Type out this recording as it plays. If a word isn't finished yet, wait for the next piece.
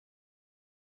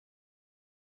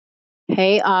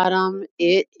Hey Autumn,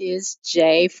 it is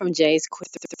Jay from Jay's Quick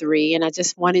 3, and I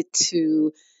just wanted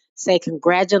to say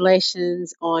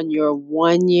congratulations on your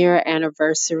 1 year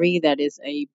anniversary. That is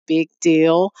a big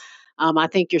deal. I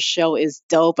think your show is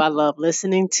dope. I love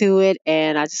listening to it,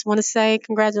 and I just want to say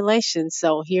congratulations.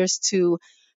 So here's to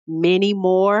many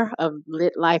more of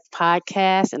Lit Life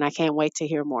podcast, and I can't wait to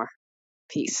hear more.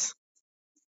 Peace.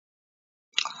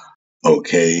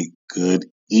 Okay, good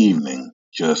evening.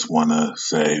 Just want to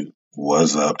say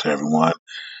what's up to everyone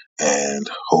and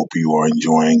hope you are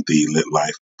enjoying the Lit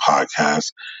Life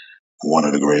podcast, one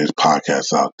of the greatest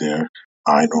podcasts out there.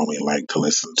 I normally like to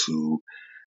listen to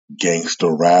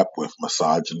gangster rap with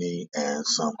misogyny and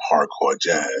some hardcore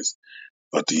jazz.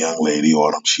 But the young lady,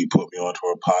 Autumn, she put me onto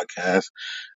her podcast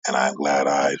and I'm glad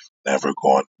I've never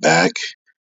gone back.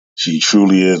 She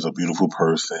truly is a beautiful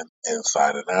person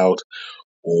inside and out.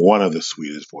 One of the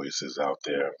sweetest voices out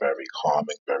there, very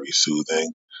calming, very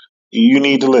soothing. You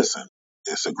need to listen.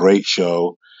 It's a great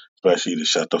show, especially the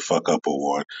Shut the Fuck Up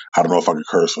Award. I don't know if I can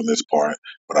curse on this part,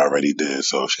 but I already did,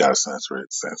 so if you gotta censor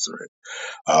it, censor it.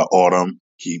 Autumn,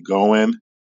 keep going.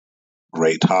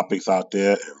 Great topics out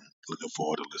there, and looking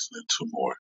forward to listening to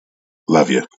more. Love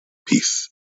you. Peace.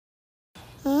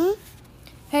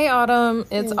 Hey Autumn,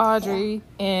 it's Audrey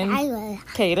and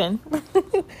Kaden.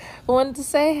 Wanted to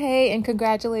say hey and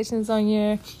congratulations on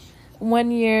your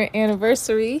 1 year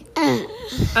anniversary. I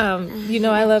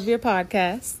love your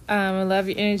podcast. I love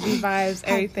your energy, vibes,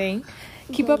 everything.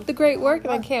 Keep up the great work,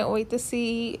 and I can't wait to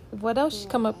see what else you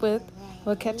come up with.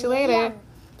 We'll catch you later.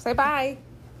 Say bye.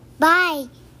 Bye.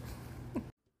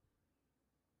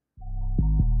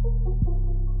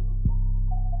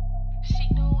 She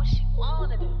do what she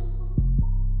wanna do.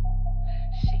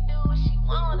 She do what she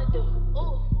wanna do.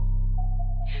 Ooh.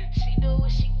 She do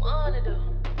what she wanna do.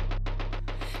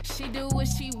 She do what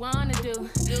she wanna do.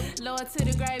 Lower to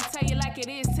the grave, tell you like it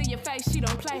is to your face. She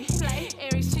don't play.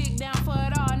 Every chick down for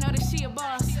it all, know that she a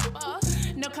boss.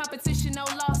 No competition, no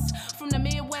loss. From the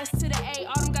Midwest to the A,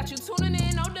 Autumn got you tuning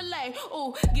in, no delay.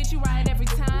 Ooh, get you right every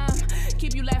time.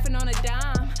 Keep you laughing on a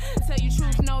dime. Tell you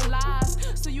truth, no lies.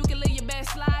 So you can live your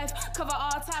best life. Cover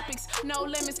all topics, no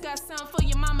limits. Got something for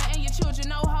your mama and your children,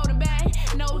 no holding back.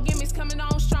 No gimmicks coming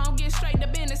on strong, get straight to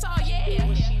business. Oh yeah. Do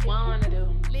what she wanna do.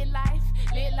 Live life,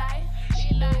 live life. She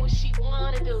do what she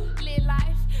wanna do. Live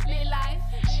life, live life.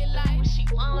 She do what she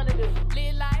wanna do.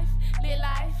 Live life, live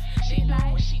life. She do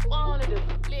what she wanna do.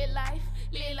 Live life,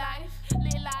 live life,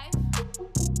 live life.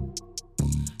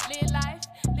 Live life,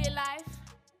 live life.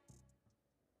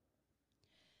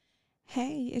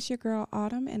 Hey, it's your girl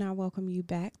Autumn, and I welcome you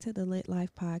back to the Lit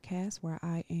Life podcast, where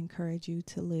I encourage you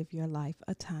to live your life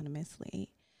autonomously.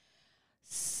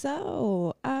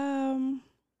 So,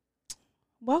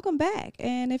 welcome back.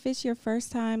 And if it's your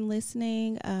first time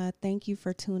listening, thank you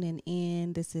for tuning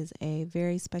in. This is a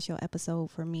very special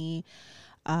episode for me,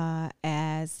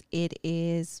 as it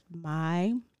is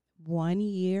my 1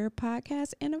 year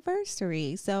podcast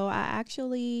anniversary. So I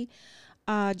actually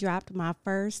dropped my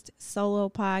first solo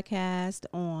podcast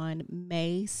on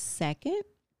May 2nd,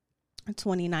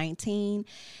 2019.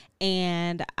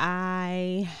 And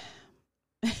I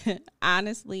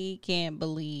honestly can't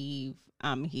believe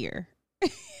I'm here.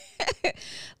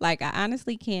 Like, I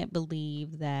honestly can't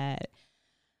believe that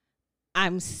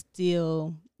I'm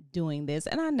still doing this.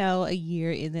 And I know a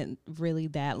year isn't really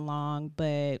that long,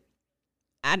 but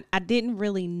I didn't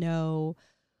really know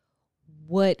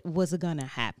what was going to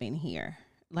happen here.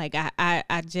 Like,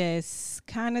 I just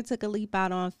kind of took a leap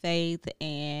out on faith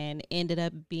and ended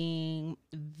up being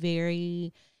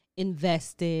very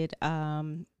invested,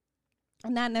 not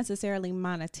necessarily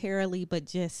monetarily, but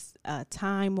just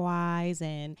time wise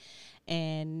and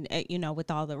with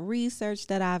all the research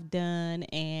that I've done,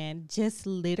 and just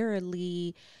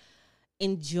literally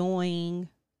enjoying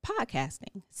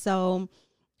podcasting. So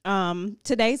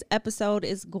today's episode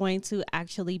is going to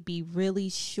actually be really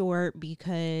short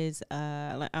because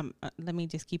let me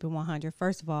just keep it 100.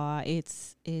 First of all,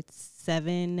 it's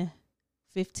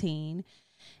 7:15,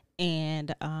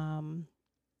 and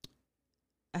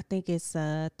I think it's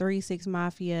 3-6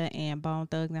 Mafia and Bone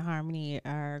Thugs and Harmony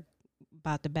are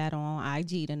about to battle on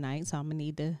IG tonight, so I'm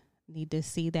gonna need to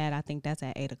see that. I think that's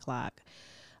at 8 o'clock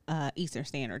Eastern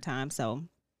Standard Time. So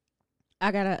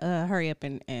I gotta hurry up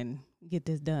and get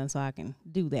this done so I can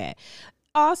do that.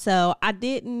 Also, I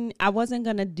wasn't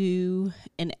gonna do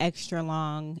an extra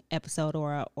long episode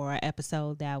or an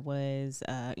episode that was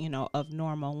of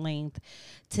normal length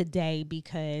today,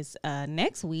 because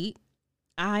next week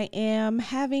I am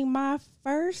having my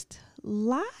first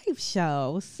live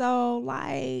show. So,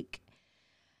 like,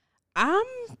 I'm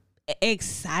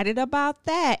excited about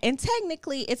that. And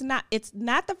technically it's not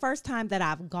the first time that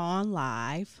I've gone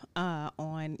live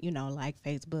on, like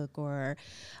Facebook or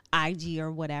IG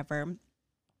or whatever.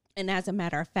 And as a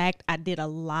matter of fact, I did a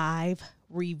live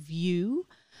review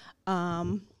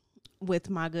with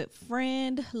my good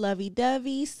friend Lovey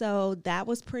Dovey, so that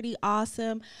was pretty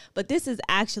awesome. But this is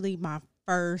actually my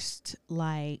first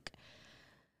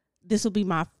this will be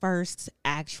my first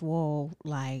actual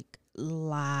live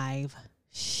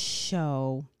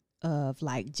show of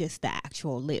just the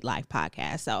actual Lit Life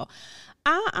podcast. So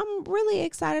I'm really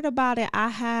excited about it. I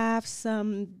have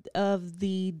some of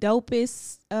the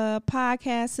dopest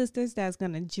podcast sisters that's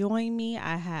going to join me.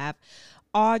 I have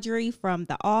Audrey from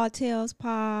the All Tales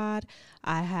Pod.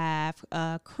 I have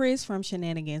Chris from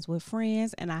Shenanigans with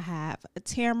Friends. And I have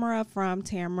Tamara from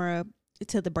Tamara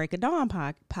to the Break of Dawn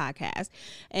podcast.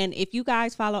 And if you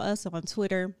guys follow us on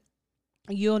Twitter,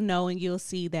 you'll know and you'll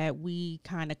see that we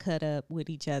kind of cut up with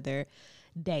each other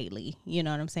daily. You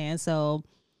know what I'm saying? So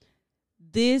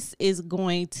this is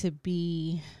going to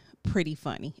be pretty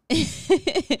funny.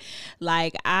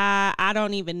 I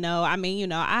don't even know. I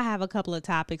mean, I have a couple of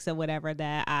topics or whatever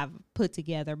that I've put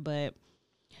together, but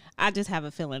I just have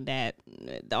a feeling that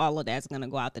all of that's going to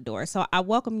go out the door. So I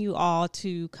welcome you all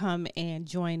to come and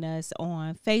join us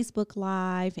on Facebook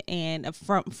Live and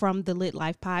from the Lit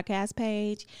Life podcast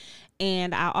page.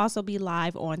 And I'll also be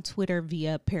live on Twitter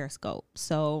via Periscope.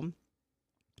 So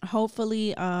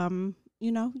hopefully,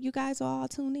 you guys will all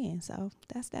tune in. So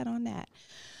that's that on that.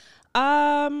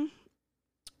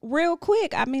 Real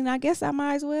quick, I mean, I guess I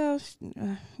might as well,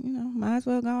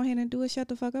 go ahead and do a Shut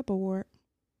the Fuck Up award.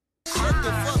 Shut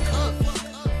the fuck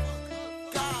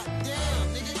up.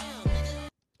 Goddamn, nigga.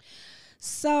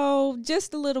 So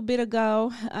just a little bit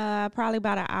ago, probably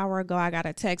about an hour ago, I got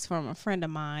a text from a friend of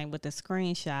mine with a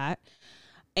screenshot.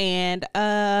 And,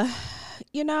 can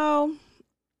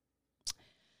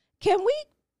we,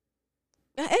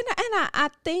 and I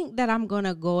think that I'm going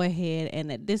to go ahead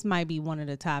and this might be one of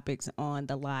the topics on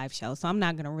the live show. So I'm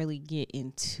not going to really get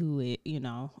into it,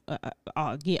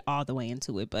 I'll get all the way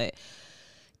into it, but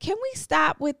can we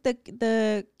stop with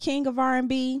the King of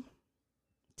R&B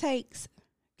takes?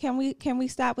 Can we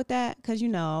stop with that? Because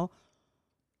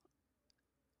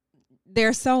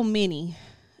there's so many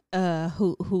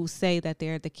who say that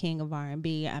they're the King of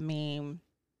R&B. I mean,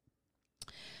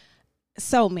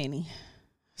 so many,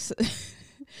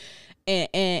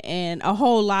 and a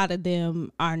whole lot of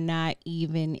them are not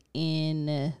even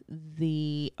in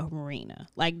the arena.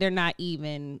 Like they're not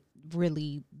even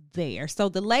really there. So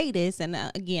the latest, and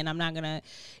again, I'm not gonna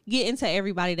get into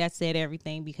everybody that said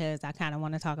everything because I kind of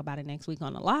want to talk about it next week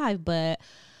on the live, but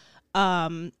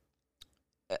the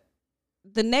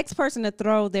next person to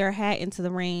throw their hat into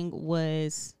the ring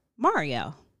was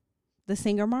Mario, the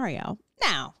singer Mario.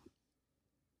 Now,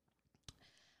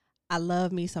 I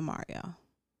love me some Mario.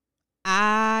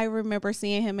 I remember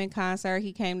seeing him in concert.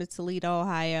 He came to Toledo,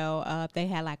 Ohio. They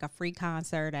had a free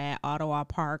concert at Ottawa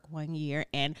Park one year,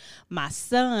 and my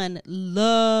son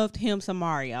loved him some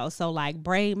Mario. So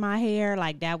braid my hair,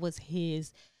 that was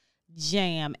his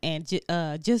jam. And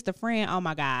just a friend. Oh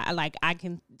my God!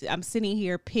 I'm sitting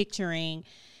here picturing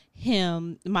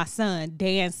him, my son,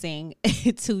 dancing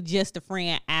to Just a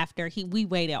Friend after we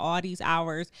waited all these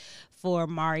hours for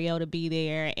Mario to be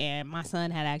there, and my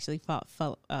son had actually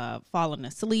fallen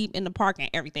asleep in the park and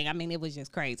everything. I mean, it was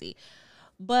just crazy.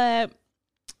 But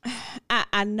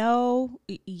I know,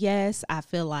 yes, I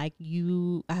feel like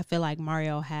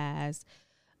Mario has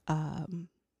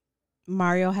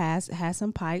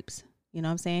some pipes. You know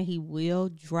what I'm saying? He will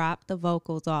drop the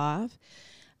vocals off.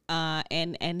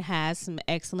 And has some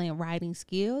excellent writing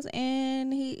skills,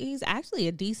 and he's actually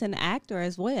a decent actor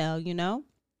as well,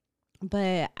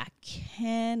 But I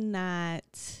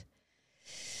cannot.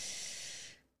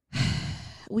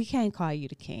 We can't call you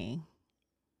the king.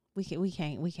 We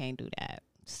can't do that.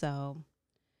 So,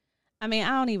 I mean,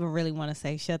 I don't even really want to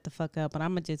say shut the fuck up, but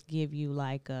I'm gonna just give you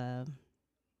a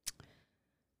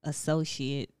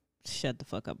associate shut the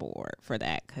fuck up award for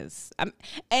that, because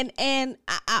and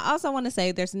I also want to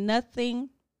say there's nothing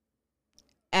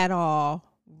at all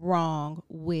wrong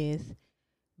with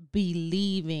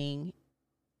believing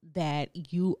that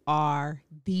you are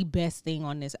the best thing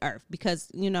on this earth,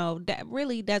 because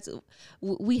that's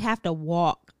we have to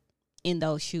walk in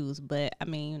those shoes. But I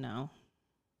mean,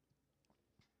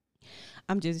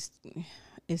 this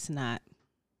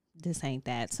ain't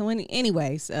that. So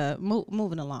anyways,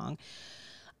 moving along.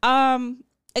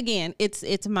 Again,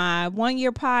 it's my 1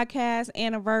 year podcast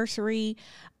anniversary.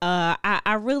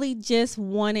 I really just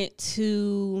wanted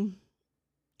to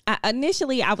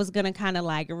initially I was going to kind of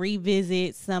like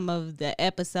revisit some of the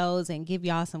episodes and give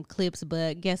y'all some clips,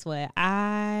 but guess what?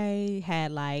 I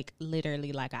had like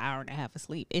literally like an hour and a half of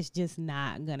sleep. It's just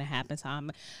not going to happen. So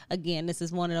again, this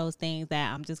is one of those things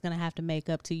that I'm just going to have to make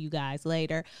up to you guys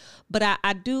later. But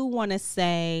I do want to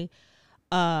say,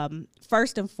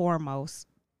 first and foremost,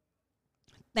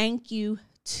 thank you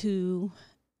to,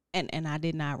 and I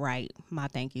did not write my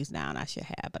thank yous down. I should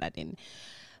have, but I didn't.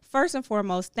 First and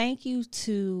foremost, thank you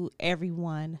to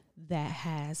everyone that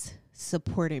has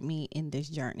supported me in this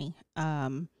journey.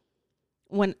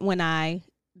 When I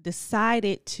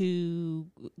decided to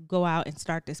go out and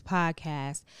start this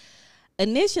podcast,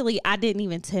 initially I didn't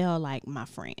even tell like my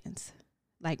friends,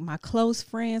 like my close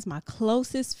friends, my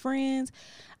closest friends.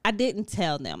 I didn't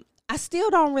tell them. I still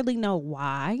don't really know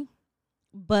why,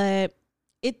 but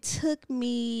it took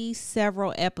me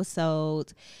several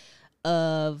episodes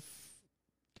of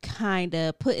kind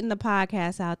of putting the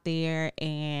podcast out there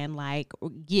and like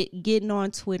getting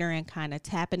on Twitter and kind of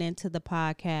tapping into the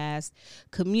podcast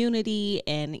community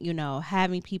and, you know,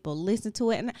 having people listen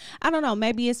to it. And I don't know,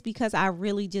 maybe it's because I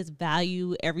really just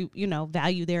value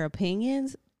value their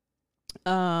opinions.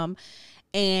 But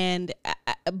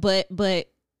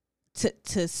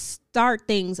to start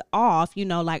things off, you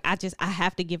know, like I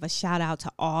have to give a shout out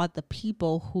to all the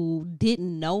people who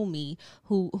didn't know me,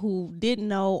 who didn't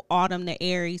know Autumn the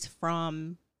Aries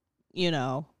from, you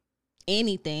know,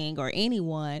 anything or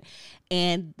anyone.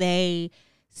 And they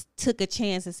took a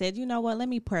chance and said, you know what, let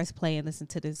me press play and listen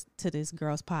to this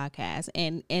girl's podcast,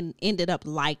 and ended up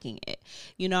liking it.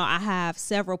 You know, I have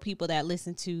several people that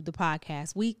listen to the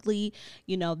podcast weekly.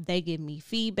 You know, they give me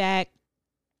feedback.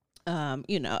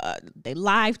 They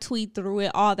live tweet through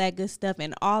it, all that good stuff.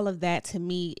 And all of that to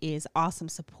me is awesome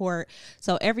support.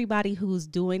 So everybody who's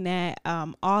doing that,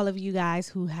 all of you guys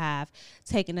who have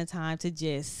taken the time to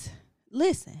just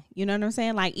listen, you know what I'm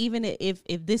saying? Like, even if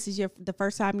this is the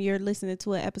first time you're listening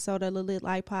to an episode of the Lit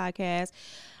Life podcast,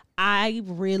 I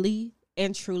really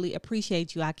and truly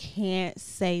appreciate you. I can't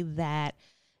say that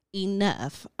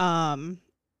enough. And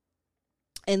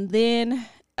then,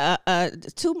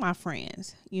 to my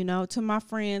friends,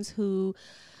 who,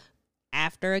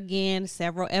 after again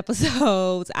several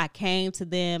episodes, I came to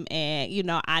them, and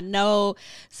I know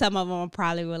some of them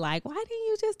probably were like, why didn't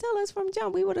you just tell us from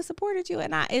jump? We would have supported you.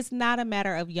 And it's not a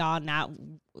matter of y'all not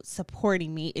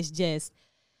supporting me. It's just,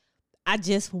 I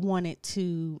just wanted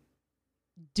to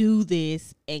do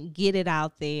this and get it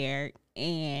out there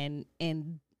and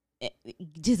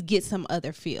just get some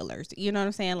other feelers. You know what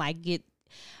I'm saying? Like,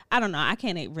 I don't know. I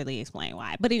can't really explain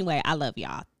why. But anyway, I love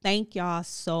y'all. Thank y'all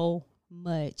so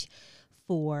much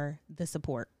for the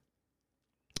support.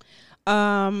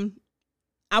 I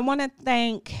want to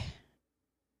thank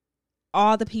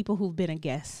all the people who've been a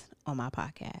guest on my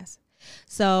podcast.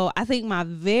 So I think my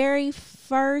very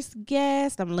first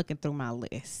guest, I'm looking through my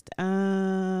list.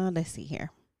 Let's see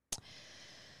here.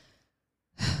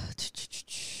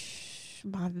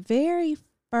 My very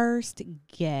first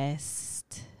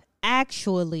guest,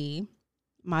 actually,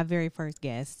 my very first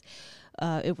guest,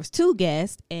 it was two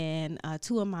guests, and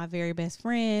two of my very best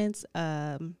friends,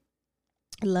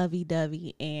 Lovey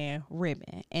Dovey and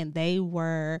Ribbon, and they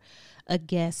were a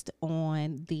guest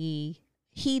on the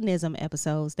hedonism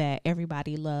episodes that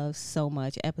everybody loves so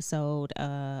much. Episode,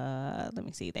 let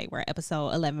me see, they were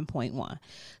episode 11.1.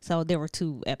 So there were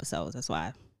two episodes. That's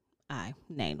why I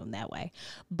named them that way.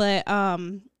 But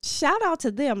shout out to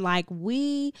them. Like,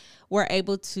 we were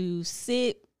able to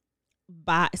sit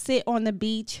on the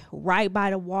beach right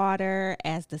by the water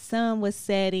as the sun was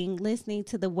setting, listening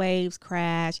to the waves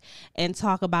crash, and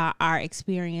talk about our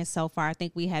experience so far. I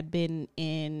think we had been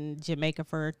in Jamaica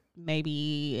for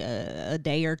maybe a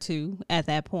day or two at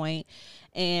that point,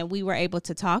 and we were able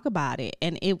to talk about it,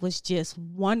 and it was just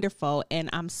wonderful. And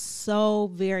I'm so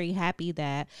very happy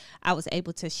that I was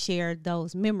able to share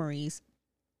those memories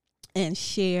and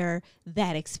share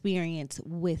that experience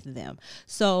with them.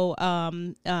 So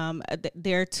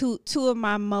there are two of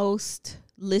my most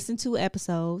listened to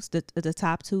episodes. The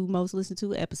top two most listened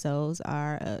to episodes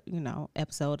are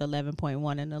episode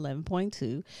 11.1 and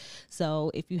 11.2. So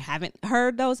if you haven't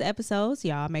heard those episodes,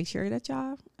 y'all make sure that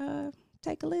y'all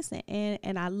take a listen.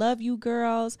 And I love you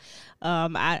girls.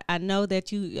 I know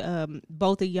that you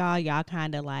both of y'all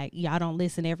kind of like, y'all don't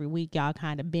listen every week, y'all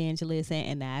kind of binge listen,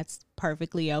 and that's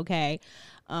perfectly okay.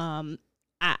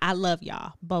 I love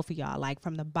y'all, both of y'all, like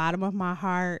from the bottom of my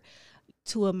heart.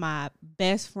 Two of my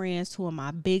best friends, two of my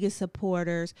biggest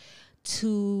supporters,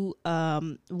 two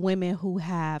women who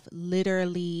have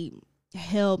literally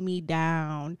held me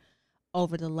down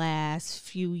over the last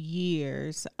few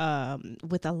years,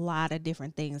 with a lot of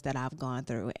different things that I've gone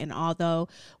through. And although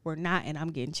we're not, and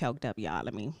I'm getting choked up, y'all,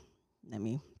 let me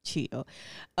chill.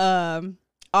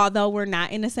 Although we're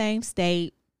not in the same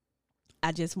state,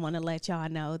 I just want to let y'all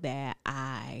know that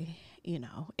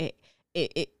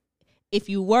if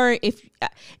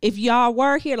y'all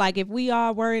were here, like if we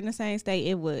all were in the same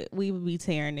state, we would be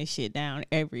tearing this shit down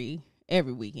every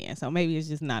weekend. So maybe it's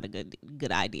just not a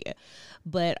good idea.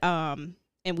 But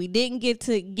and we didn't get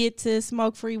to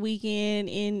Smoke Free Weekend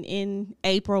in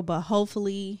April, but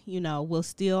hopefully, we'll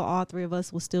still, all three of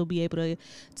us will still be able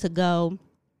to go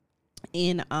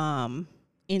in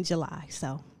July.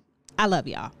 So I love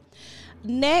y'all.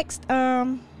 Next,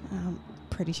 I'm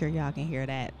pretty sure y'all can hear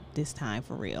that this time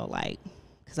for real, like,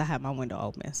 because I have my window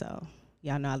open, so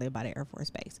y'all know I live by the Air Force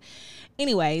Base.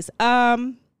 Anyways,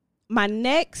 who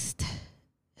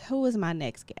was my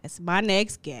next guest? My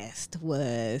next guest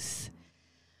was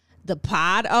the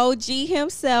pod OG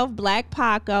himself, Black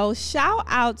Paco. Shout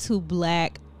out to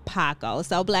Black Paco.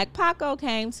 So Black Paco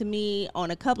came to me on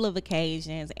a couple of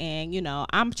occasions, and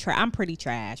I'm pretty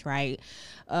trash, right?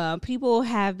 People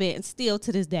have been, still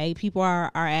to this day, people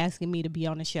are asking me to be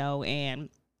on the show, and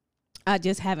I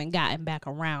just haven't gotten back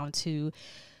around to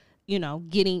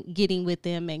getting with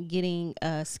them and getting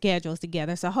schedules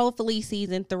together. So hopefully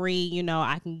season 3,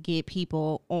 I can get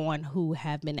people on who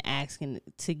have been asking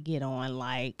to get on,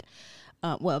 like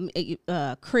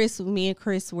Chris, me and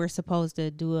Chris, we're supposed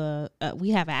to do we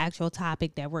have an actual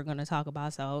topic that we're going to talk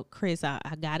about. So Chris, I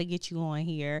got to get you on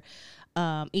here,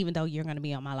 even though you're going to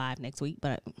be on my live next week,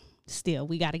 but still,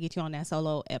 we got to get you on that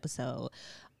solo episode.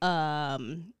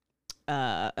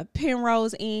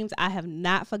 Penrose Eames, I have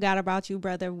not forgot about you,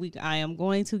 brother. I am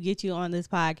going to get you on this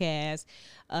podcast.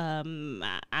 I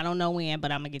don't know when,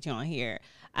 but I'm gonna get you on here.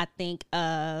 I think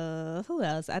who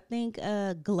else? I think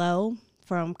Glow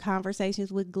from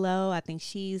Conversations with Glow. I think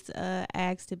she's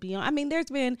asked to be on. I mean,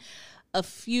 there's been a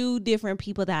few different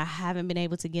people that I haven't been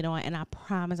able to get on, and I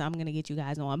promise I'm gonna get you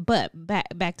guys on. But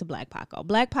back to Black Paco.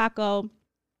 Black Paco,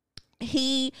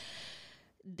 he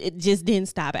just didn't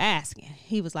stop asking.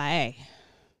 He was like,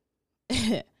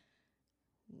 hey,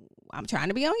 I'm trying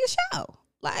to be on your show.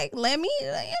 Like, let me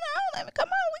come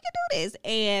on, we can do this.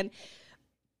 And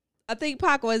I think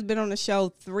Paco has been on the show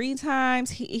 3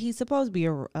 times. He's supposed to be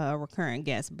a recurring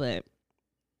guest, but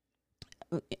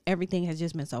everything has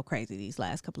just been so crazy these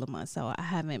last couple of months. So I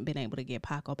haven't been able to get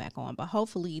Paco back on. But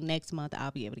hopefully next month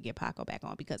I'll be able to get Paco back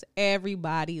on, because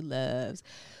everybody loves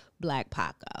Black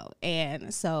Paco.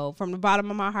 And so from the bottom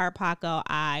of my heart, Paco,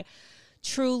 I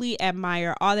truly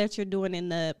admire all that you're doing in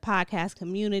the podcast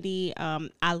community.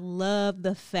 I love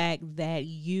the fact that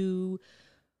you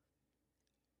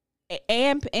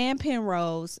and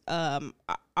Penrose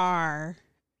are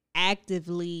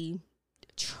actively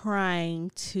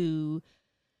trying to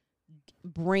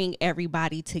bring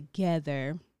everybody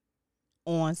together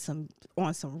on some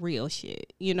real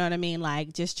shit. You know what I mean?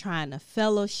 Like, just trying to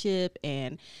fellowship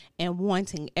and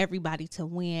wanting everybody to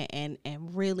win,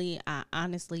 and really, I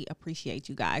honestly appreciate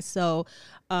you guys. So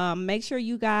make sure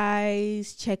you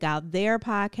guys check out their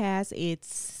podcast.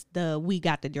 It's the We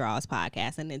Got the Draws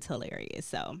podcast, and it's hilarious.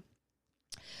 So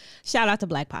shout out to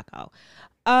Black Paco.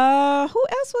 Who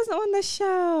else was on the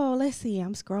show? Let's see.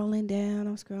 I'm scrolling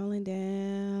down.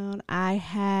 I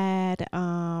had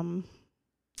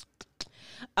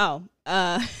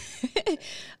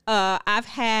I've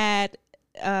had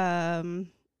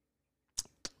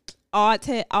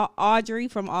Audrey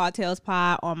from Odd Tales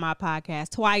Pod on my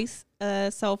podcast twice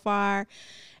so far,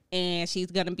 and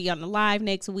she's gonna be on the live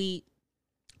next week.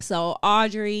 So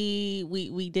Audrey,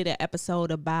 we did an episode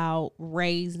about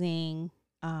raising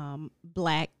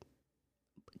black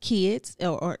kids,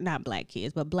 or not black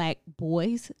kids, but black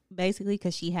boys, basically,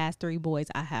 because she has 3 boys,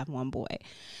 I have 1 boy,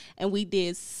 and we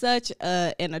did such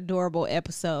an adorable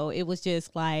episode. It was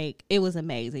just like, it was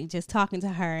amazing, just talking to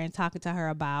her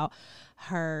about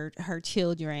her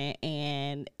children,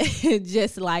 and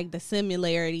just like the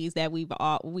similarities that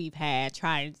we've had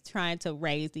trying to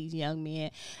raise these young men.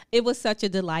 It was such a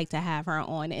delight to have her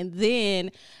on. And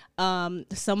then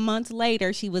some months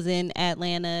later, she was in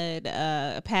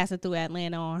Atlanta, passing through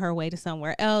Atlanta on her way to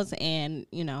somewhere else, and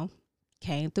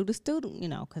came through the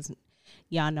studio, because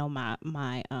y'all know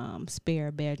my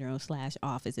spare bedroom /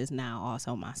 office is now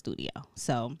also my studio.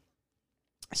 So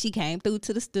she came through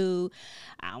to the stew.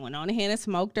 I went on ahead and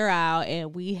smoked her out,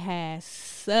 and we had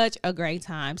such a great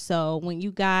time. So when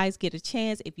you guys get a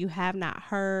chance, if you have not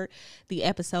heard the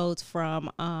episodes from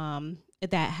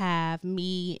that have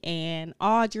me and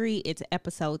Audrey. It's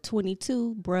episode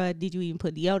 22. Bruh, did you even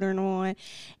put deodorant on?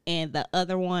 And the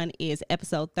other one is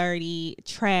episode 30,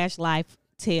 Trash Life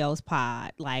Tales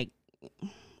Pod. Like,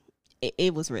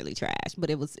 it was really trash, but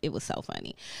it was so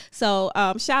funny. So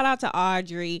shout out to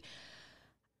Audrey.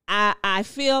 I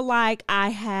feel like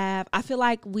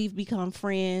we've become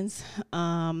friends.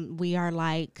 We are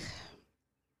like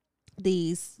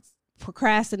these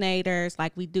procrastinators.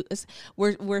 Like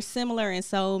we're similar in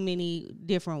so many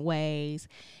different ways.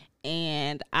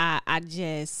 And I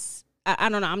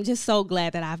don't know. I'm just so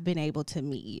glad that I've been able to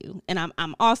meet you. And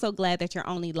I'm also glad that you're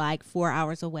only like 4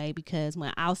 hours away, because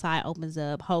when outside opens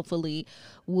up, hopefully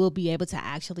we'll be able to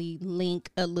actually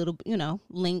link a little,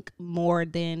 link more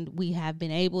than we have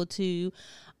been able to.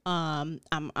 I'm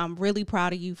really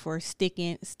proud of you for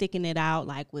sticking it out,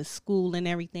 like with school and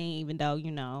everything, even though,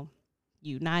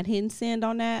 you not hitting send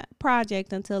on that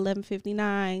project until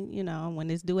 11:59, when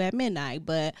it's due at midnight,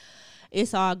 but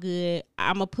it's all good.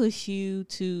 I'm gonna push you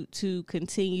to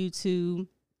continue to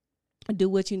do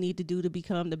what you need to do to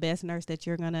become the best nurse that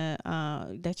you're gonna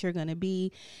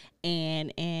be,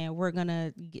 and we're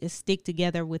gonna stick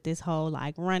together with this whole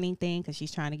like running thing, because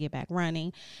she's trying to get back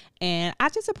running, and I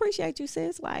just appreciate you,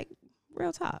 sis. Like,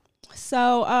 real talk.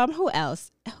 So who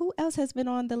else has been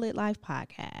on the Lit Life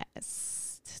podcast?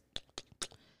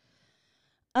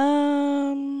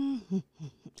 Oh,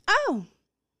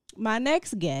 my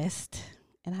next guest,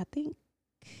 and I think,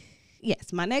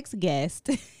 yes, my next guest,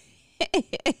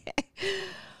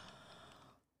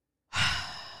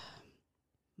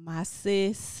 my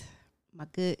sis, my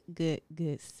good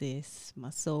sis, my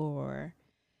soror,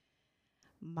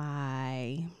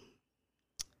 my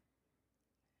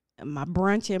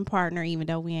brunching partner, even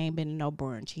though we ain't been to no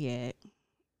brunch yet.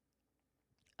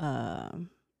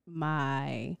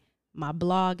 My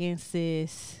blogging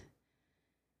sis.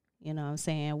 You know what I'm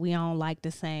saying? We don't like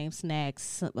the same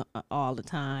snacks all the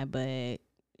time, but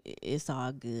it's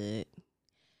all good.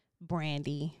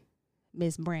 Brandy,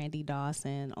 Miss Brandy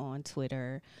Dawson on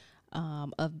Twitter,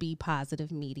 of Be Positive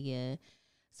Media.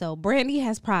 So Brandy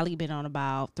has probably been on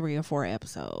about 3 or 4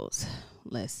 episodes.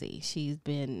 Let's see. She's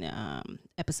been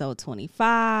episode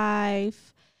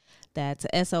 25. That's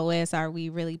SOS. Are we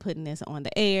really putting this on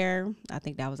the air? I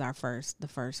think that was the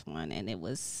first one, and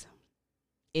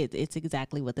it's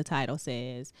exactly what the title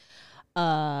says.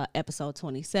 Episode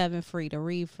 27, Free the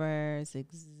Reefers,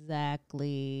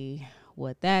 exactly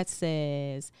what that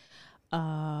says.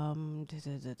 I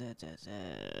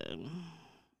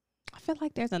feel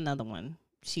like there's another one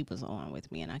she was on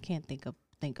with me, and I can't think of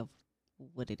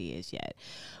what it is yet.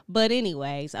 But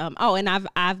anyways, and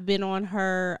I've been on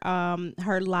her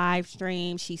live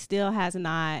stream. She still has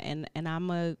not, and I'm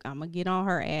gonna get on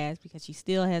her ass, because she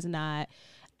still has not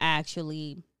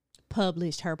actually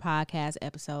published her podcast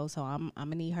episode, so I'm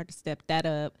gonna need her to step that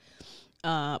up.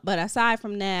 But aside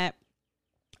from that,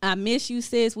 I miss you,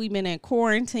 sis. We've been in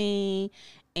quarantine,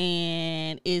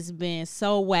 and it's been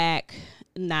so whack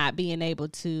not being able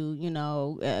to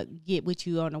get with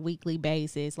you on a weekly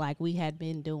basis like we had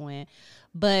been doing.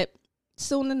 But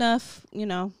soon enough,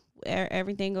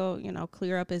 everything will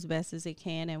clear up as best as it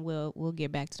can, and we'll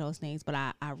get back to those things. But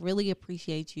I really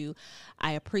appreciate you.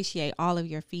 I appreciate all of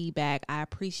your feedback. I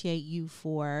appreciate you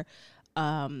for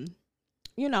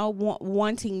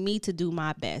wanting me to do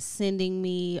my best, sending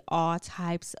me all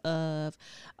types of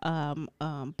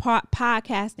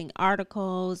podcasting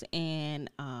articles and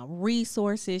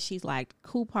resources. She's like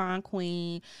coupon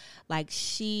queen. Like,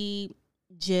 she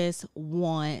just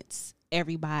wants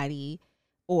everybody,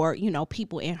 or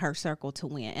people in her circle, to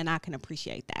win, and I can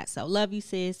appreciate that. So love you,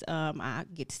 sis. I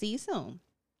get to see you soon.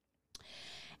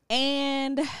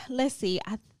 And let's see,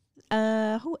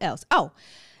 who else? Oh,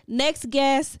 next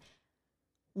guest,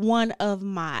 one of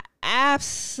my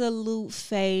absolute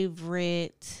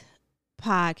favorite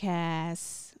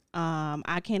podcasts.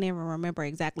 I can't even remember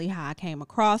exactly how I came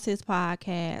across his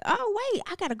podcast. Oh wait,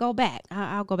 I gotta go back.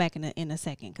 I'll go back in a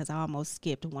second, because I almost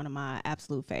skipped one of my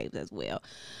absolute faves as well.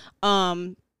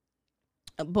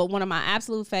 But one of my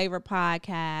absolute favorite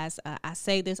podcasts. I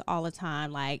say this all the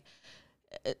time. Like,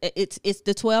 it's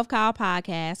the 12 Kyle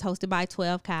podcast, hosted by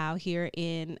 12 Kyle here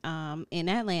in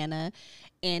Atlanta,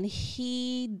 and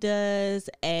he does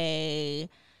like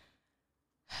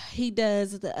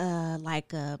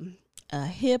a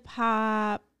hip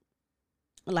hop,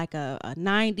 like a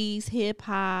 90s hip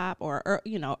hop, or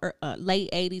late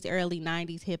 80s, early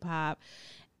 90s hip hop,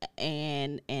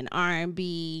 and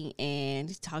R&B, and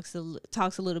he talks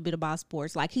a little bit about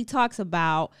sports. Like, he talks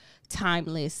about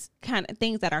timeless kind of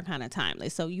things that are kind of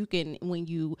timeless. So you can, when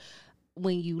you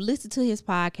when you listen to his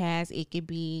podcast, it could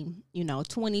be,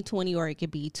 2020 or it could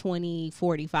be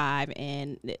 2045,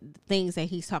 and the things that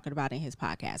he's talking about in his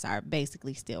podcast are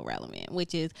basically still relevant,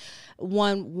 which is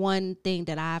one thing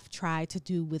that I've tried to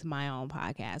do with my own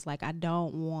podcast. Like, I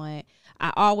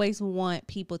always want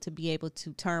people to be able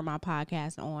to turn my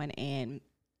podcast on and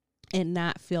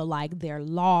not feel like they're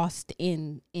lost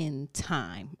in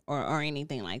time or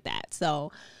anything like that.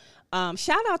 So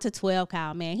shout out to 12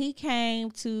 Kyle, man. He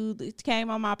came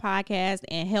on my podcast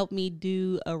and helped me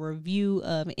do a review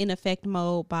of In Effect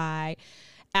Mode by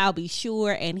I'll Be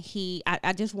Sure. And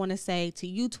I just want to say to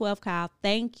you, 12 Kyle,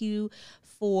 thank you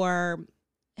for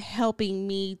helping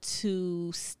me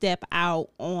to step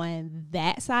out on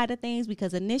that side of things,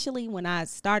 because initially when I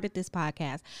started this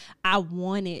podcast, I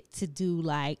wanted to do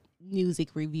like music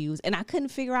reviews and I couldn't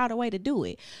figure out a way to do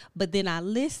it. But then I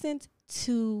listened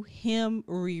to him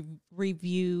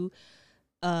review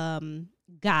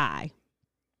Guy's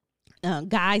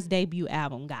debut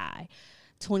album, Guy.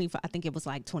 25, I think it was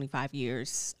like 25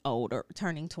 years old or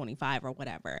turning 25 or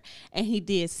whatever. And he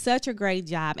did such a great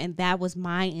job. And that was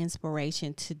my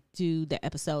inspiration to do the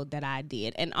episode that I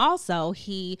did. And also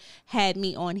he had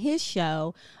me on his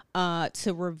show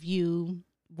to review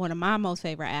one of my most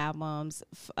favorite albums,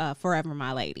 Forever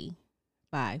My Lady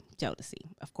by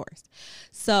Jodeci, of course.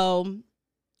 So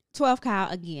 12 Kyle,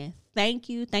 again, thank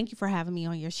you. Thank you for having me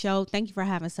on your show. Thank you for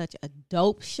having such a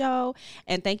dope show.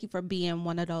 And thank you for being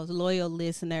one of those loyal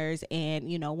listeners and,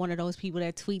 one of those people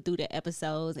that tweet through the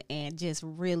episodes and just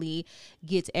really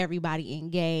gets everybody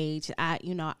engaged. I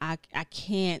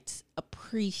can't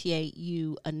appreciate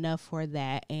you enough for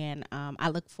that. And I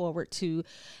look forward to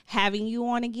having you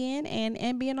on again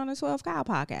and being on the 12 Kyle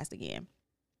podcast again.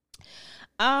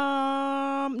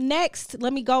 Next,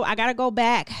 let me go. I gotta go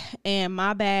back, and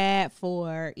my bad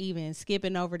for even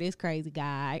skipping over this crazy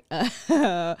guy.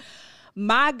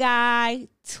 My guy,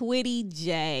 Twitty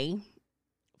J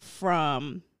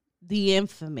from the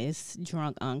infamous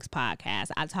Drunk Unks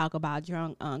podcast. I talk about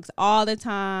Drunk Unks all the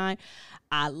time.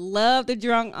 I love the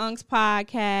Drunk Unks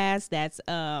podcast. That's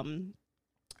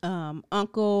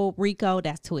Uncle Rico,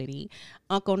 that's Twitty,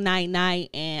 Uncle Night Night,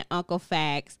 and Uncle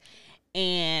Fax.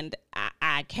 And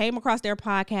I came across their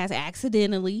podcast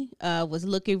accidentally. Was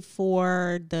looking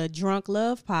for the Drunk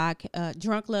Love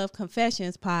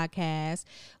Confessions podcast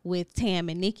with Tam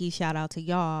and Nikki. Shout out to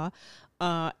y'all.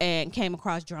 And came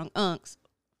across Drunk Unks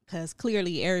because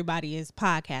clearly everybody is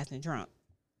podcasting drunk.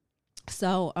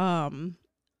 So, I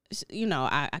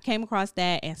came across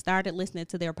that and started listening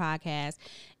to their podcast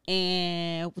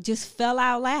and just fell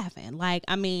out laughing. Like,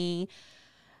 I mean,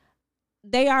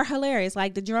 they are hilarious.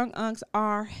 Like, the Drunk Unks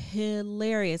are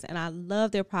hilarious, and I love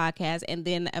their podcast. And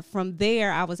then from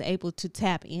there, I was able to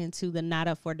tap into the Not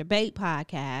Up for Debate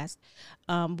podcast,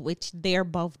 which they're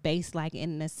both based like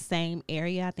in the same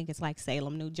area. I think it's like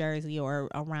Salem, New Jersey, or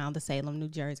around the Salem, New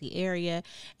Jersey area.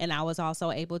 And I was also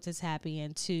able to tap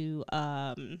into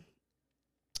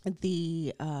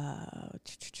the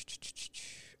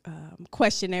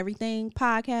Question Everything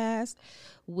podcast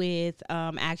with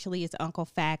actually it's Uncle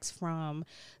Fax from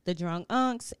the Drunk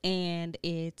Unks, and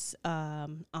it's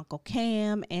Uncle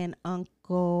Cam and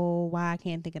I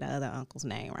can't think of the other uncle's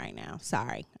name right now.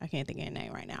 Sorry, I can't think of their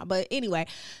name right now. But anyway,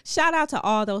 shout out to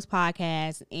all those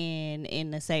podcasts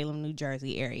in the Salem, New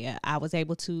Jersey area. I was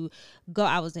able to go.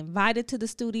 I was invited to the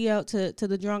studio, to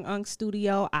the Drunk Unks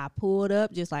studio. I pulled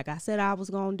up just like I said I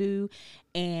was gonna do,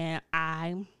 and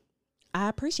I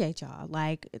appreciate y'all.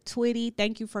 Like, Twitty,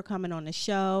 thank you for coming on the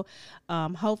show.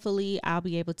 Hopefully I'll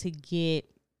be able to get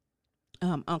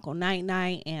Uncle Night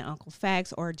Night and Uncle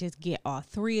Fax, or just get all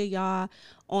three of y'all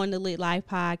on the Lit Life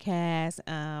podcast,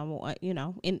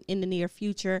 in the near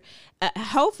future.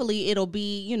 Hopefully it'll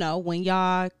be, when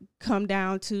y'all come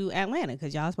down to Atlanta,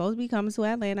 because y'all supposed to be coming to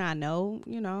Atlanta. I know,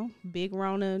 Big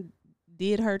Rona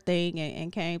did her thing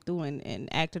and came through and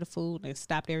acted a fool and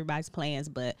stopped everybody's plans,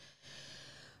 but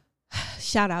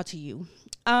shout out to you.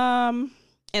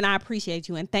 And I appreciate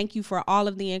you, and thank you for all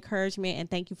of the encouragement, and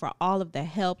thank you for all of the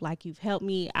help. Like, you've helped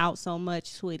me out so much,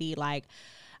 sweetie. Like,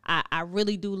 I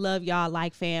really do love y'all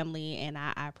like family, and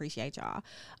I appreciate y'all.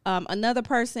 Another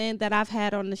person that I've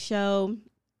had on the show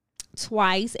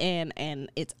twice, and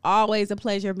it's always a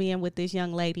pleasure being with this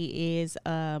young lady, is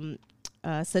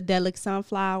Sadelic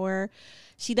Sunflower.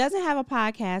 She doesn't have a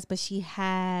podcast, but she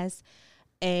has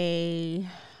a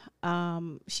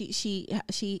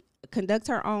she conducts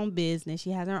her own business.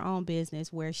 She has her own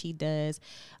business where she does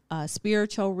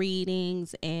spiritual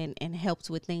readings and helps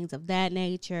with things of that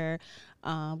nature.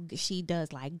 She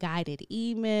does like guided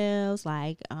emails,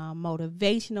 like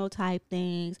motivational type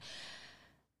things.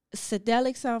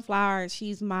 Sedelic Sunflower,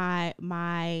 she's my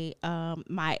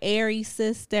Aries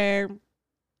sister.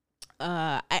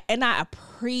 And I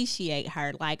appreciate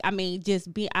her. Like, I mean,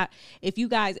 if you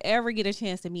guys ever get a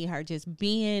chance to meet her, just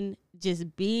being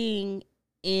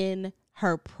in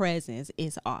her presence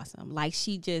is awesome. Like,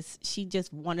 she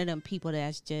just one of them people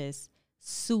that's just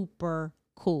super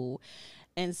cool.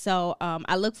 And so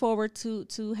I look forward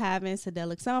to having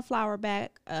Sedelic Sunflower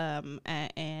back,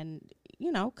 and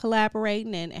you know,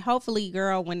 collaborating, and hopefully,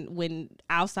 girl, when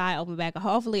outside open back,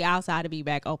 hopefully outside to be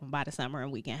back open by the summer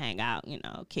and we can hang out, you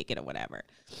know, kick it or whatever.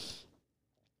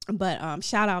 But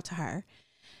shout out to her.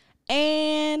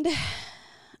 And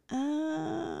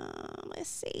let's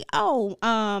see.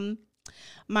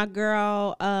 My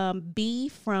girl B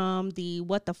from the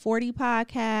What the 40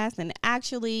 podcast, and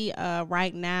actually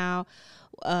right now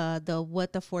the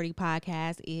What the 40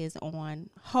 podcast is on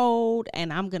hold,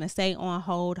 and I'm gonna stay on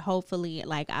hold. Hopefully,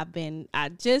 like I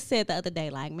just said the other day,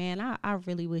 like, man, I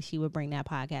really wish she would bring that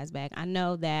podcast back. I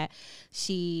know that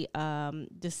she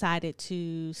decided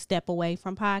to step away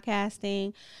from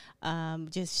podcasting.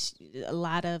 Just a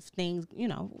lot of things, you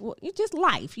know, just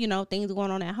life, you know, things going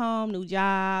on at home, new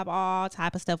job, all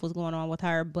type of stuff was going on with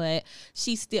her, but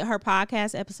her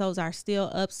podcast episodes are still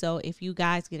up. So if you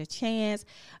guys get a chance,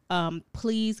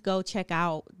 please go check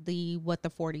out the What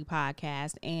the 40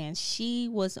 podcast. And she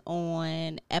was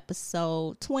on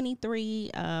episode 23,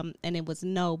 and it was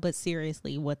No, But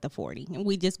Seriously, What the 40. And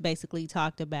we just basically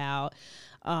talked about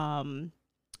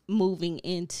moving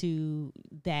into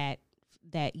that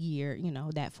year, you know,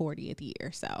 that 40th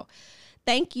year. So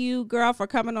thank you, girl, for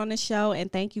coming on the show, and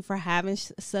thank you for having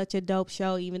such a dope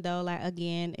show, even though, like,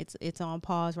 again, it's on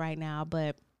pause right now,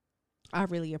 but I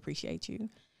really appreciate you.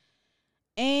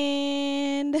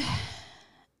 And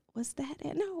was that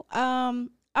it? No.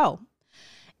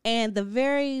 And the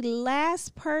very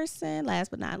last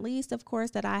but not least, of course,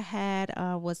 that I had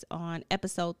was on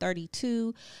episode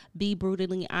 32, Be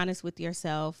Brutally Honest with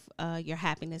Yourself. Your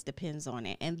happiness depends on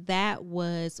it. And that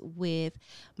was with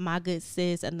my good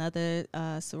sis, another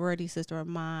sorority sister of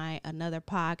mine, another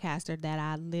podcaster that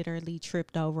I literally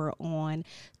tripped over on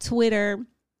Twitter,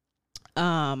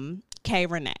 K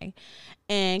Renee.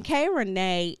 And K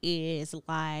Renee is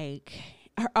like...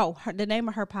 the name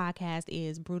of her podcast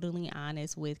is Brutally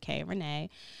Honest with K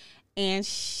Renee, and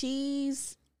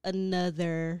she's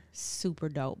another super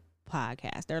dope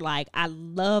podcaster. Like, I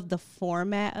love the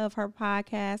format of her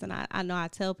podcast, and I know I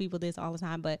tell people this all the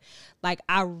time, but like,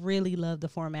 I really love the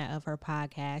format of her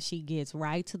podcast. She gets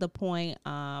right to the point.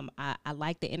 I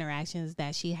like the interactions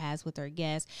that she has with her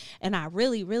guests, and I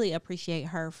really, really appreciate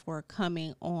her for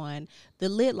coming on the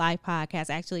Lit Life podcast.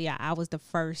 Actually, I was the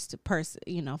first person,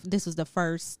 you know, this was the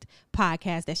first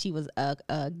podcast that she was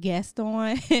a guest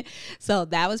on. So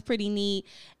that was pretty neat.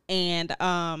 And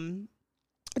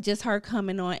just her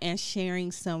coming on and sharing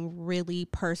some really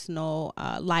personal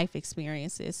life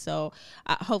experiences. So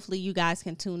hopefully you guys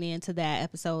can tune in to that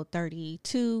episode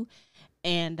 32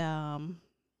 and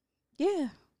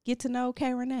get to know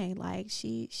K Renee. Like,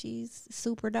 she's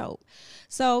super dope.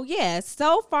 So yeah,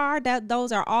 so far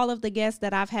those are all of the guests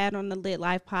that I've had on the Lit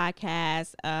Life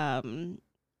podcast.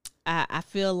 I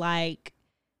feel like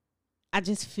I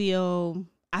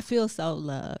feel so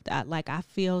loved. I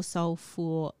feel so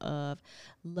full of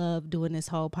love doing this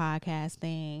whole podcast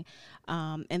thing.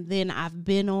 And then I've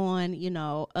been on, you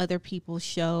know, other people's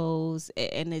shows,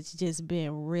 and it's just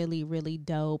been really, really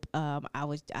dope.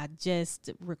 I just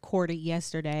recorded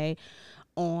yesterday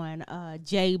on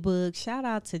J-Boog. Shout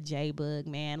out to J-Boog,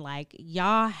 man. Like,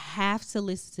 y'all have to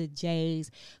listen to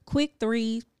Jay's Quick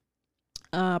 3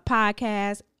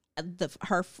 podcast.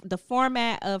 The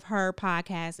format of her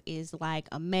podcast is like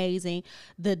amazing.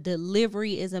 The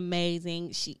delivery is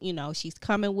amazing. She's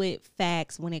coming with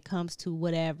facts when it comes to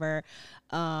whatever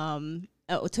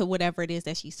it is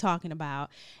that she's talking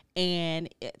about. And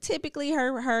typically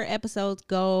her episodes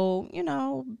go, you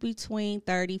know, between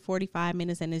 30-45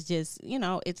 minutes, and it's just, you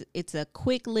know, it's a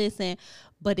quick listen,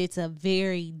 but it's a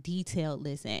very detailed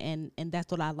listen, and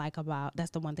that's what I like about,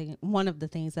 that's one of the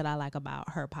things that I like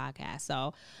about her podcast.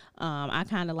 So I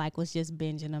kind of was just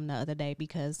binging them the other day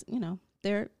because, you know,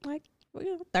 they're like,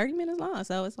 30 minutes long,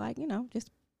 so it's like, you know, just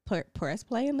press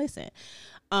play and listen.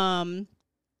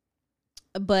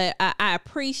 But I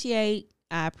appreciate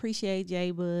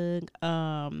J-Boog,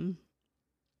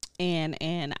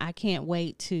 and I can't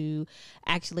wait to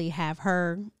actually have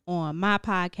her on my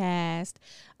podcast.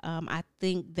 I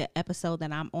think the episode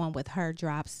that I'm on with her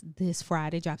drops this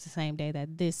Friday, drops the same day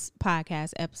that this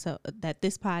podcast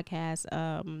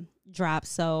drops.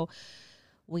 So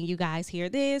when you guys hear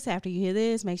this, after you hear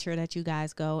this, make sure that you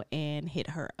guys go and hit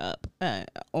her up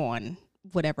on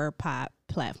whatever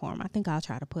platform. I think I'll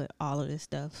try to put all of this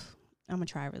stuff. I'm going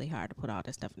to try really hard to put all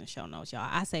this stuff in the show notes, y'all.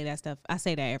 I say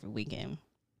that every weekend.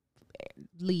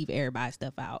 Leave everybody's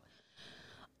stuff out.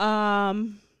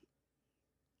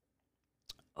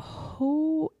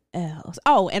 Who else?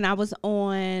 Oh, and I was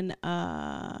on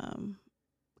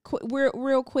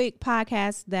real quick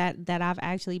podcast that I've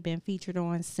actually been featured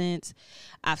on since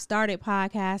I've started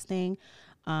podcasting.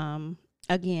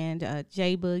 Again,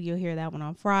 J-Boog, you'll hear that one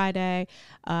on Friday.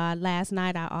 Last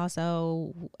night I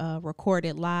also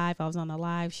recorded live. I was on a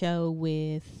live show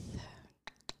with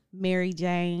Mary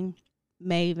Jane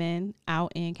Maven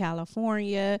out in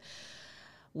California,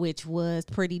 which was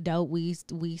pretty dope. We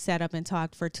sat up and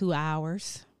talked for 2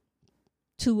 hours.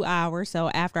 2 hours. So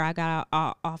after I got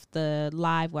off the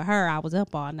live with her, I was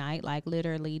up all night. Like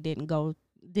literally didn't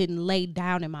lay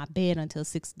down in my bed until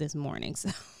 6 this morning. So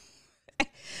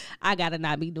I gotta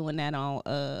not be doing that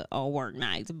on work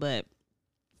nights. But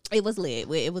it was lit.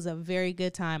 It was a very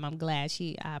good time. I'm glad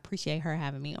I appreciate her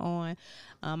having me on.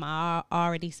 I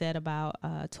already said about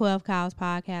 12 Cows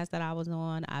podcast that I was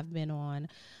on. I've been on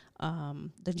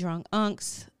the Drunk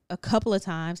Unks a couple of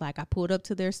times. Like I pulled up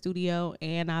to their studio,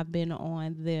 and I've been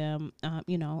on them,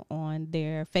 on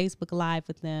their Facebook Live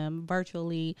with them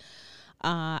virtually.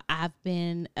 I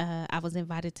was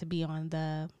invited to be on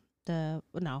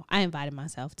I invited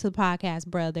myself to Podcast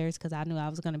Brothers because I knew I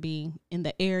was going to be in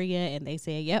the area, and they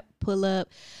said, yep, pull up.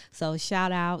 So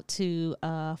shout out to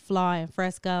Flaw and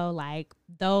Fresco. Like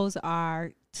those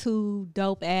are two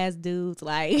dope ass dudes.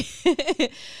 Like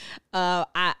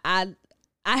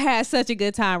I had such a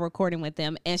good time recording with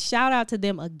them, and shout out to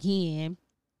them again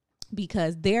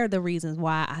because they're the reasons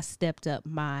why I stepped up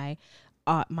my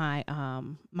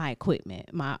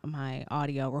equipment, my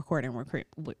audio recording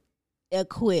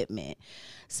equipment.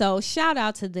 So shout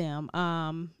out to them.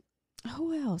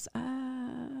 Who else?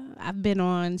 I've been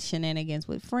on Shenanigans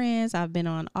with Friends. I've been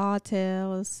on All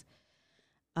Tales.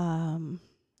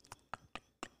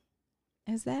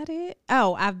 Is that it?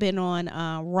 Oh, I've been on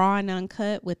Raw and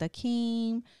Uncut with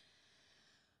Akeem.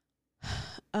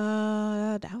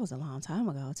 That was a long time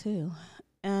ago too.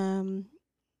 And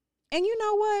you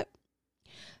know what?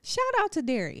 Shout out to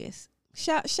Darius.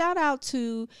 Shout out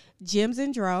to Jims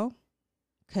and Dro,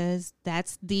 because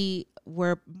that's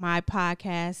where my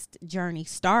podcast journey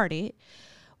started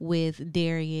with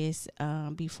Darius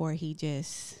before he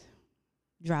just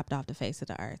dropped off the face of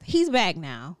the earth. He's back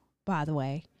now, by the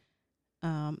way.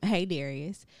 Hey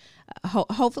Darius,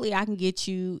 hopefully I can get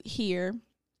you here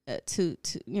to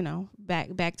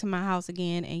back to my house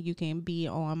again, and you can be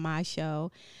on my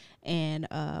show, and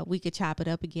we could chop it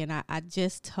up again. I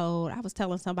was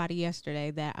telling somebody yesterday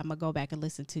that I'm gonna go back and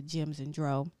listen to Jims and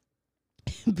Dro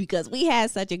because we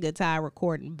had such a good time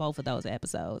recording both of those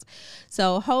episodes.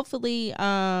 So hopefully,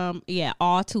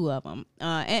 all two of them.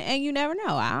 And you never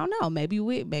know. I don't know. Maybe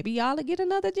y'all will get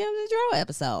another Jims and Dro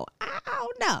episode. I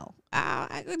don't know.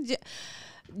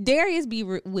 Darius be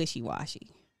wishy-washy.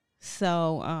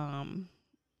 So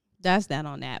that's that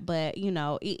on that. But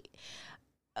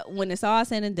when it's all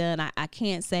said and done, I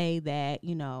can't say that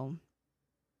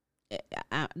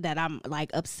that I'm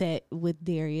like upset with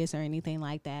Darius or anything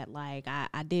like that. Like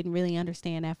I didn't really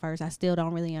understand at first. I still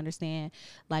don't really understand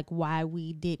like why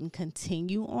we didn't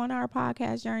continue on our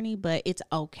podcast journey, but it's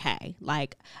okay.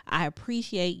 Like I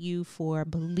appreciate you for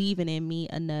believing in me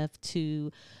enough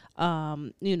to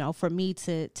for me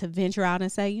to venture out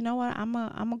and say, you know what, I'm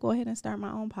gonna go ahead and start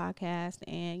my own podcast,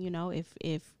 and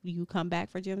if you come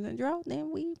back for Jims and Dro,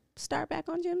 then we start back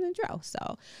on Jims and Dro.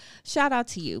 So shout out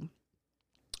to you.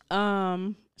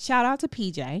 Shout out to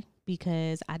PJ,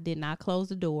 because I did not close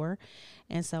the door,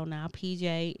 and so now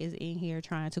PJ is in here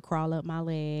trying to crawl up my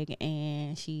leg,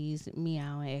 and she's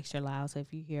meowing extra loud. So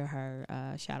if you hear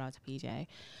her, shout out to PJ.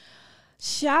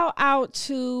 Shout out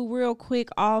to real quick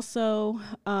also,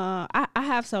 I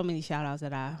have so many shout outs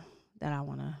that I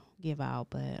want to give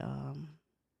out, but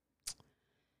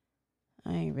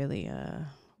I ain't really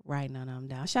writing none of them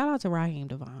down. Shout out to Raheem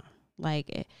Devon.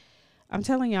 Like, I'm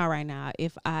telling y'all right now,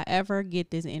 if I ever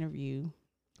get this interview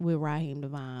with Raheem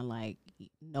Devon, like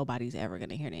nobody's ever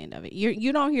gonna hear the end of it.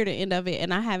 You don't hear the end of it,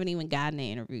 and I haven't even gotten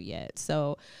the interview yet.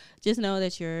 So just know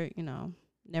that you're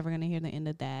never gonna hear the end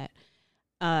of that.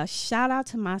 Shout out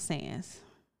to my Sans.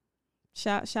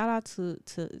 Shout out to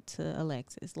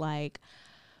Alexis. Like,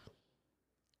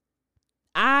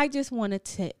 I just wanted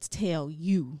to tell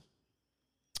you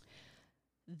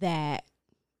that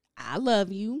I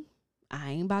love you.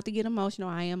 I ain't about to get emotional.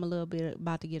 I am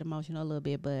about to get emotional a little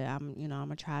bit, but I'm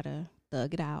gonna try to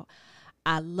thug it out.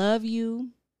 I love you.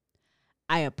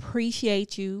 I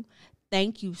appreciate you.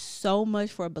 Thank you so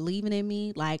much for believing in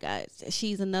me. Like,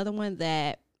 she's another one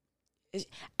that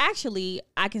actually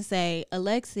I can say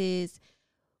Alexis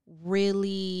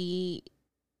really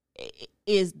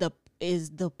is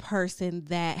the person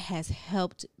that has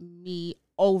helped me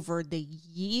over the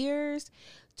years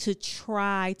to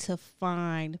try to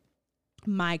find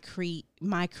my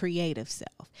creative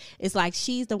self. It's like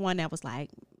she's the one that was like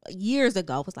years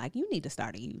ago was like, you need to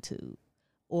start a YouTube.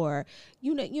 Or,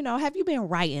 have you been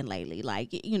writing lately? Like,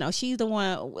 she's the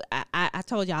one. I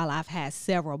told y'all I've had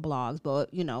several blogs, but,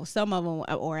 some of them,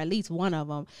 or at least one of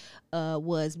them,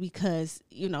 was because,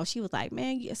 she was like,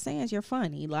 man, Sans, you're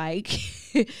funny. Like,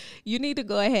 you need to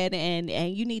go ahead and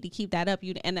you need to keep that up.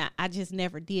 And I just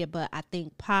never did. But I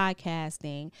think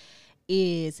podcasting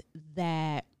is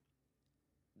that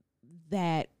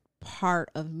part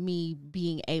of me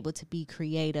being able to be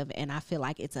creative, and I feel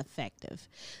like it's effective.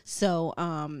 So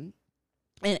and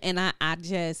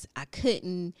I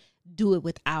couldn't do it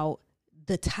without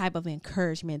the type of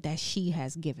encouragement that she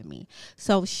has given me.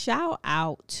 So shout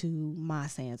out to my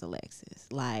Sans Alexis.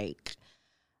 Like,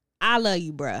 I love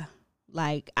you, bruh.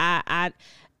 Like, I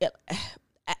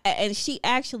and she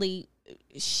actually,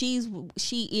 she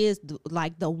is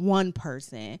like the one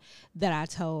person that I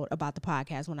told about the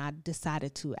podcast when I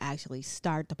decided to actually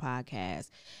start the podcast.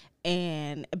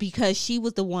 And because she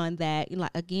was the one that,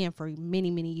 like, again, for many,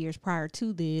 many years prior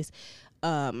to this,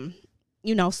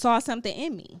 saw something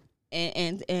in me.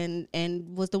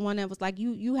 And was the one that was like,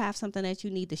 you have something that you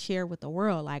need to share with the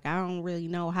world. Like, I don't really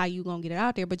know how you gonna get it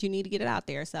out there, but you need to get it out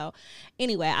there. So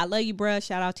anyway, I love you, bruh.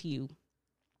 Shout out to you.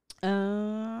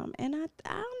 And I don't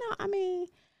know. I mean,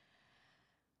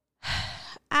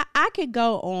 I could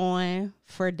go on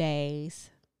for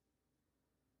days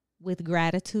with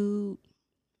gratitude,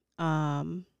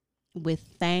 with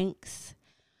thanks,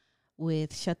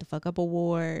 with Shut the Fuck Up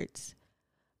Awards.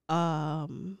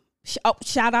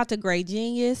 Shout out to Great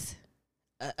Genius,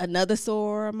 another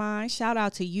soror of mine. Shout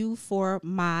out to you for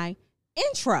my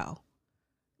intro.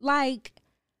 Like,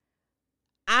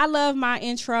 I love my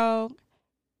intro.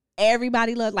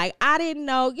 Everybody loves, like, I didn't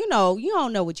know, you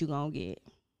don't know what you're going to get.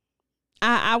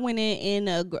 I went in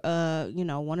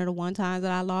one of the one times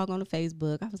that I logged on to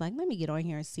Facebook, I was like, let me get on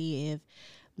here and see if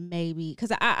maybe,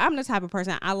 because I'm the type of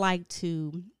person, I like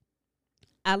to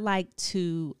like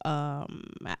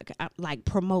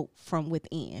promote from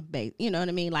within, you know what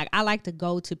I mean? Like, I like to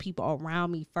go to people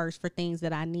around me first for things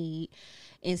that I need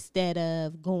instead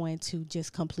of going to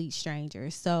just complete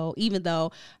strangers. So even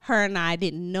though her and I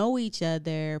didn't know each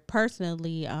other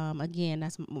personally, again,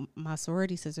 that's my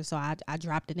sorority sister. So I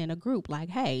dropped it in a group like,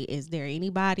 hey, is there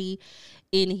anybody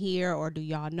in here, or do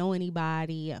y'all know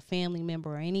anybody, a family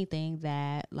member or anything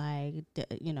that, like,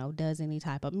 does any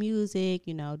type of music,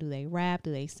 do they rap,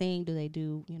 do they sing, do they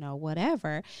do,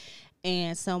 whatever.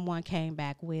 And someone came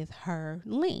back with her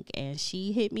link, and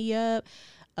she hit me up,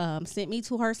 sent me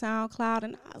to her SoundCloud,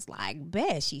 and I was like,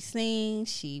 bet. She sings,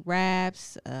 she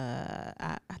raps,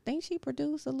 I think she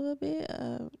produced a little bit,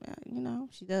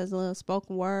 she does a little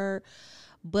spoken word,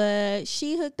 but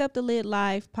she hooked up the Lit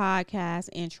Life podcast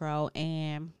intro,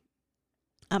 and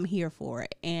I'm here for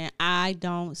it. And I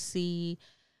don't see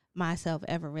myself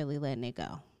ever really letting it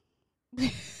go.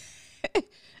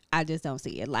 I just don't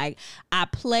see it. Like, I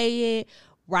play it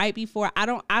right before, I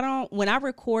don't, when I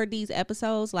record these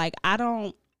episodes, like, I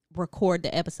don't record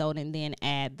the episode and then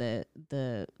add the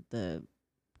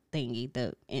thingy,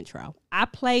 the intro. I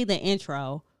play the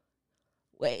intro.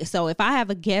 So if I have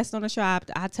a guest on the show,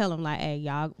 I tell them, like, hey,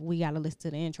 y'all, we got to listen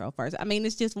to the intro first. I mean,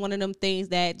 it's just one of them things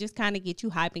that just kind of get you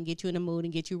hyped and get you in the mood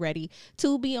and get you ready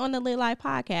to be on the Lit Life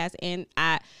podcast. And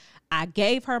I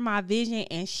gave her my vision,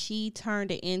 and she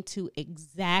turned it into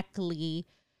exactly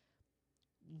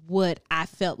what I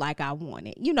felt like I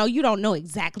wanted. You don't know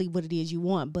exactly what it is you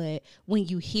want, but when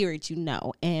you hear it,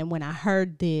 And when I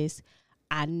heard this,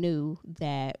 I knew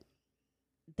that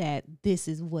this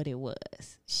is what it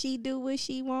was. She do what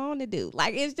she want to do.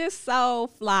 Like, it's just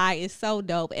so fly. It's so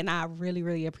dope. And I really,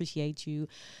 really appreciate you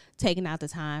taking out the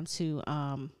time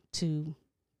to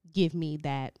give me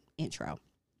that intro.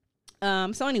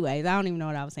 So anyways, I don't even know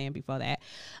what I was saying before that.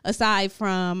 Aside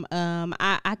from,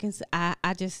 there's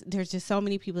just so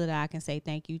many people that I can say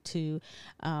thank you to.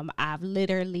 I've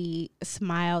literally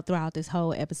smiled throughout this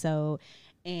whole episode,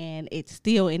 and it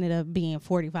still ended up being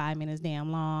 45 minutes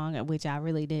damn long, which I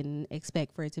really didn't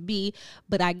expect for it to be.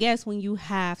 But I guess when you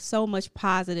have so many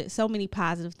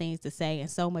positive things to say and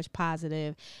so much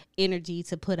positive energy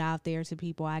to put out there to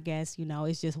people, I guess,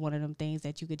 it's just one of them things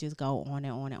that you could just go on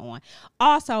and on and on.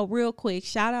 Also, real quick,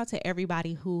 shout out to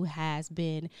everybody who has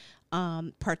been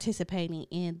participating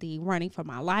in the Running for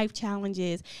My Life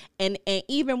challenges. And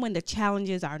even when the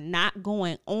challenges are not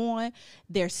going on,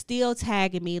 they're still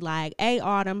tagging me like, hey,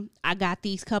 Autumn, I got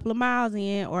these couple of miles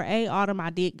in, or hey, Autumn,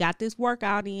 I got this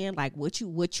workout in. Like, what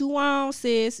you on,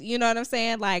 sis? You know what I'm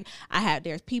saying? Like,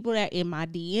 there's people that in my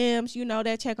DMs, you know,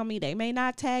 that check on me. They may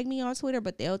not tag me on Twitter,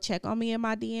 but they'll check on me in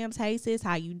my DMs. Hey, sis,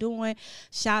 how you doing?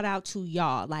 Shout out to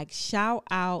y'all. Like, shout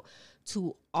out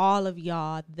to all of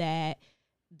y'all that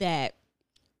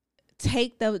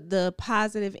take the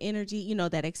positive energy, you know,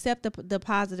 that accept the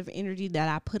positive energy that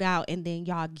I put out, and then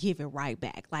y'all give it right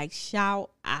back. Like,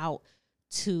 shout out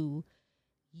to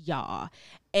y'all.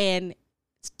 And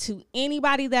to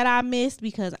anybody that I missed,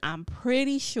 because I'm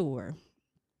pretty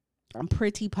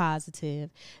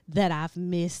positive that I've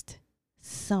missed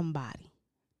somebody.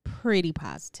 Pretty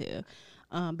positive.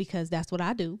 Because that's what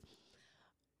I do.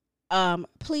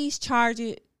 Please charge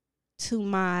it to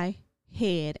my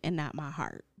head and not my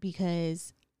heart,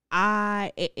 because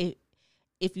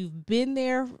if you've been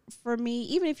there for me,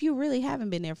 even if you really haven't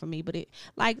been there for me, but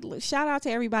shout out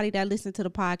to everybody that listened to the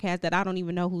podcast that I don't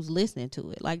even know who's listening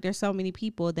to it. Like, there's so many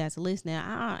people that's listening,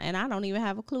 and I don't even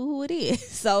have a clue who it is.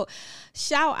 So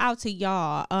shout out to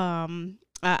y'all.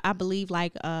 I believe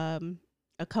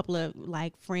a couple of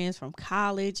friends from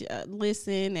college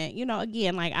listen, and you know,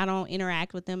 again, I don't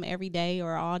interact with them every day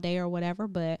or all day or whatever,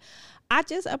 but I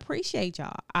just appreciate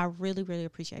y'all. I really, really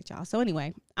appreciate y'all. So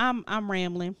anyway, I'm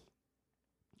rambling.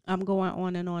 I'm going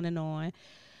on and on and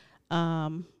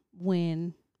on.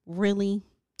 When really,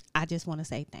 I just want to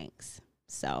say thanks.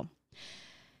 So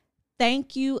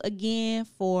thank you again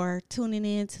for tuning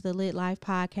in to the Lit Life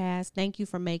podcast. Thank you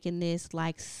for making this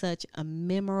such a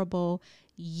memorable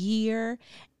year,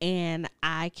 and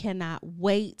I cannot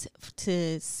wait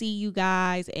to see you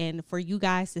guys and for you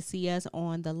guys to see us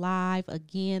on the live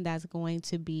again. That's going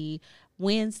to be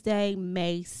Wednesday,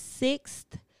 May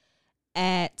 6th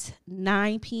at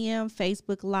 9 p.m.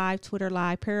 Facebook Live, Twitter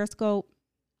Live, Periscope.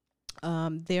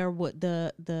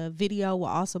 The video will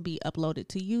also be uploaded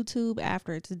to YouTube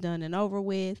after it's done and over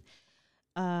with.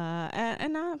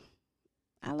 And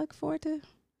I look forward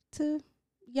to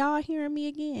y'all hearing me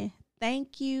again.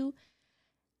 Thank you.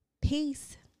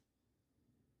 Peace.